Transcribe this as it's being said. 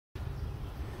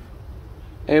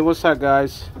Hey, what's up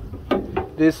guys?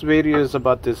 This video is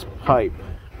about this pipe.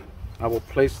 I will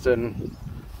place the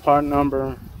part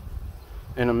number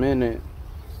in a minute.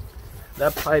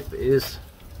 That pipe is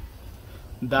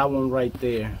that one right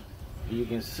there. You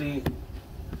can see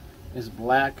it's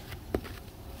black.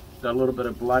 Got a little bit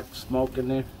of black smoke in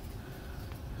there.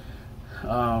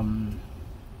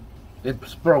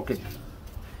 It's broken.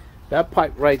 That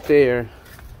pipe right there,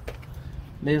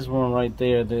 this one right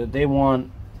there, they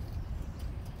want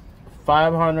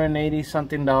 $580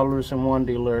 something in one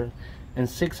dealer and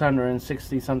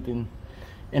 $660 something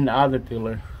in the other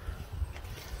dealer.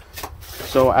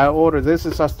 So I ordered this.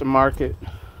 Is aftermarket.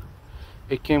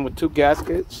 It came with 2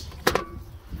 gaskets,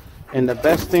 and the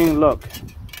best thing, look,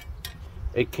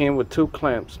 it came with 2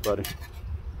 clamps, buddy.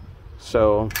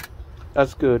 So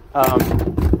that's good.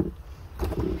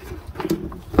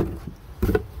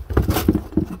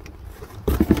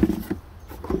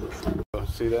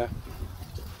 See that?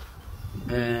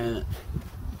 And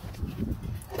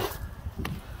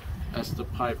that's the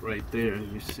pipe right there,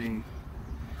 you see.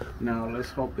 Now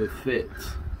let's hope it fits.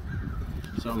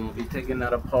 So I'm gonna be taking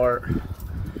that apart.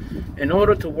 In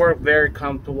order to work very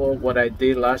comfortable, what I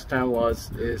did last time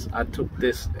is I took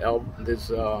this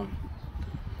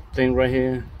thing right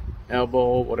here,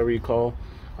 elbow, whatever you call,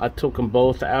 I took them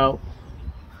both out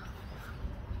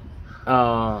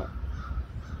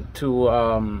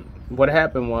what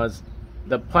happened was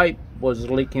the pipe was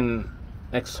leaking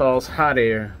exhaust hot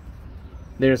air.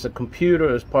 There's a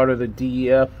computer as part of the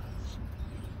DEF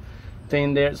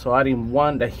thing there, so I didn't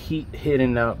want the heat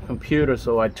hitting the computer,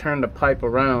 so I turned the pipe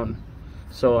around.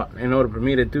 So in order for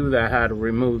me to do that, I had to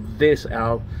remove this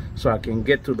out so I can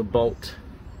get to the bolt.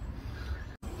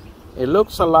 It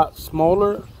looks a lot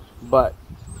smaller, but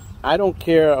I don't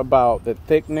care about the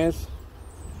thickness,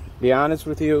 be honest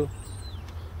with you,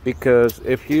 because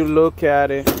if you look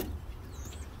at it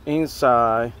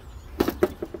inside,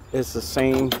 it's the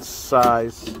same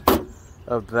size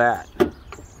of that.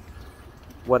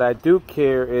 What I do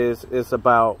care is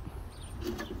about,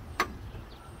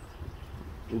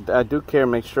 I do care,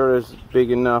 make sure it's big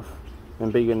enough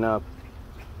and big enough.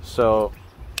 So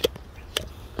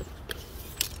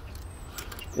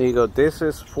there you go. This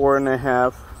is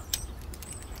 4.5.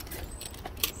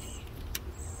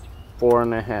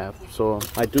 So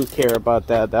I do care about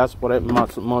that. That's what it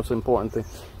most important thing.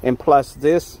 And plus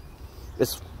this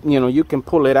is, you know, you can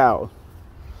pull it out.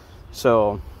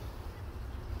 So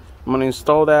I'm gonna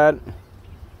install that.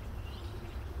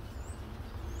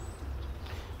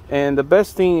 And the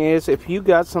best thing is, if you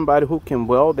got somebody who can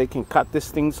weld, they can cut these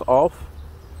things off,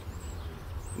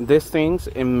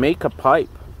 and make a pipe,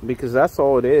 because that's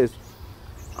all it is.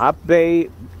 I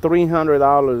paid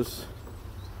 $300.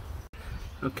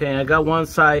 Okay, I got one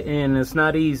side in. It's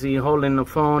not easy holding the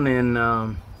phone and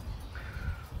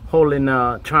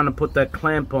trying to put that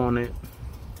clamp on it.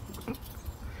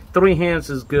 3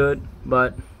 hands is good,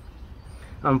 but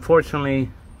unfortunately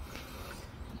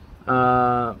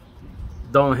don't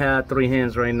have 3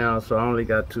 hands right now, so I only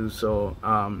got 2. So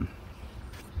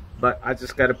but I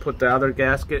just got to put the other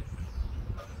gasket,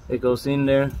 it goes in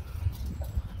there,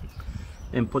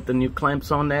 and put the new clamps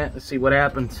on that and see what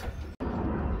happens.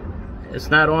 It's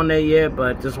not on there yet,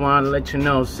 but just wanted to let you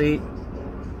know. See,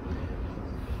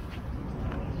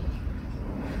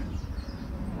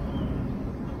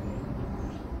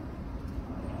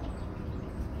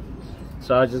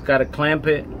 so I just gotta clamp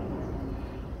it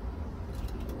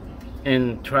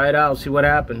and try it out, see what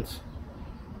happens.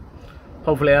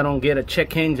 Hopefully I don't get a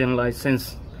check engine light,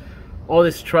 since all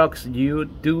these trucks you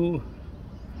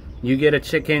get a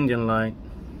check engine light.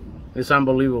 It's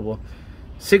unbelievable.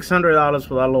 $600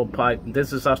 for that little pipe.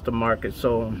 This is aftermarket,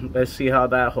 so let's see how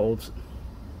that holds.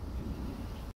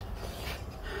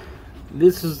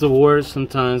 This is the worst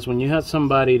sometimes when you have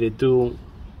somebody to do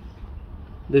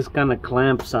this kind of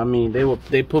clamps. I mean,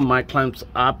 they put my clamps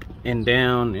up and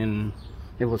down, and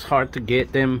it was hard to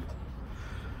get them.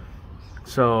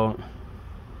 So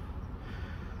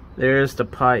there's the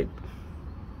pipe.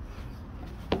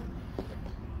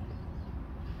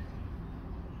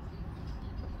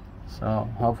 So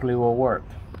hopefully it will work.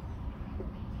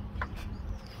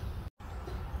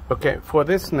 Okay, for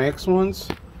this next ones,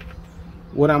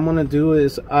 what I'm gonna do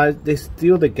is they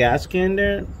steal the gasket in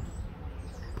there.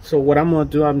 So what I'm gonna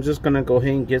do, I'm just gonna go ahead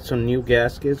and get some new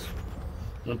gaskets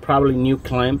and probably new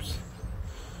clamps,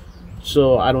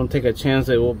 so I don't take a chance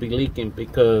that it will be leaking,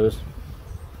 because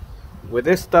with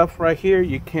this stuff right here,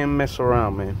 you can't mess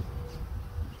around, man.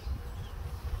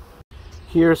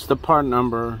 Here's the part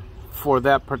number for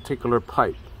that particular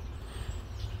pipe.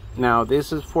 Now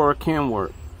this is for a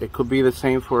Kenworth. It could be the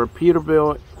same for a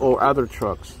Peterbilt or other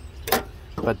trucks.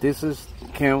 But this is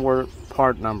Kenworth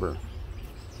part number.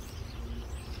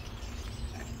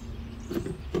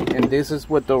 And this is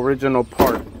what the original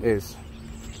part is.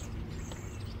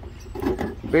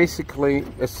 Basically,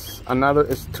 it's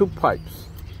two pipes.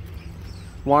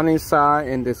 One inside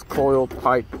and this coil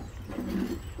pipe,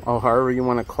 or however you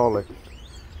want to call it.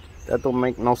 That don't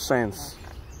make no sense.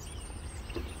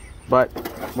 But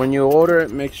when you order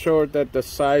it, make sure that the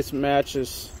size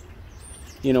matches.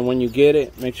 You know, when you get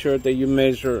it, make sure that you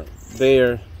measure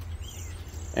there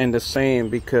and the same,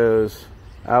 because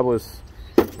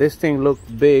this thing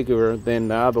looked bigger than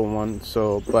the other one.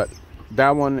 So, but the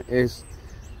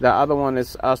other one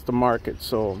is aftermarket.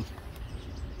 So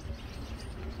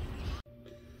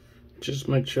just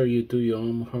make sure you do your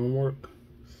own homework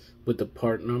with the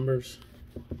part numbers.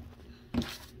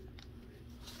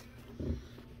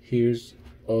 Here's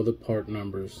all the part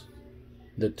numbers.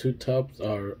 The two tops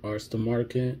are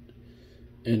aftermarket,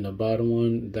 and the bottom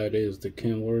one, that is the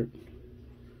Kenworth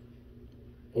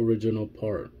original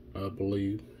part, I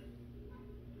believe.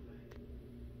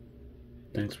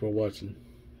 Thanks for watching.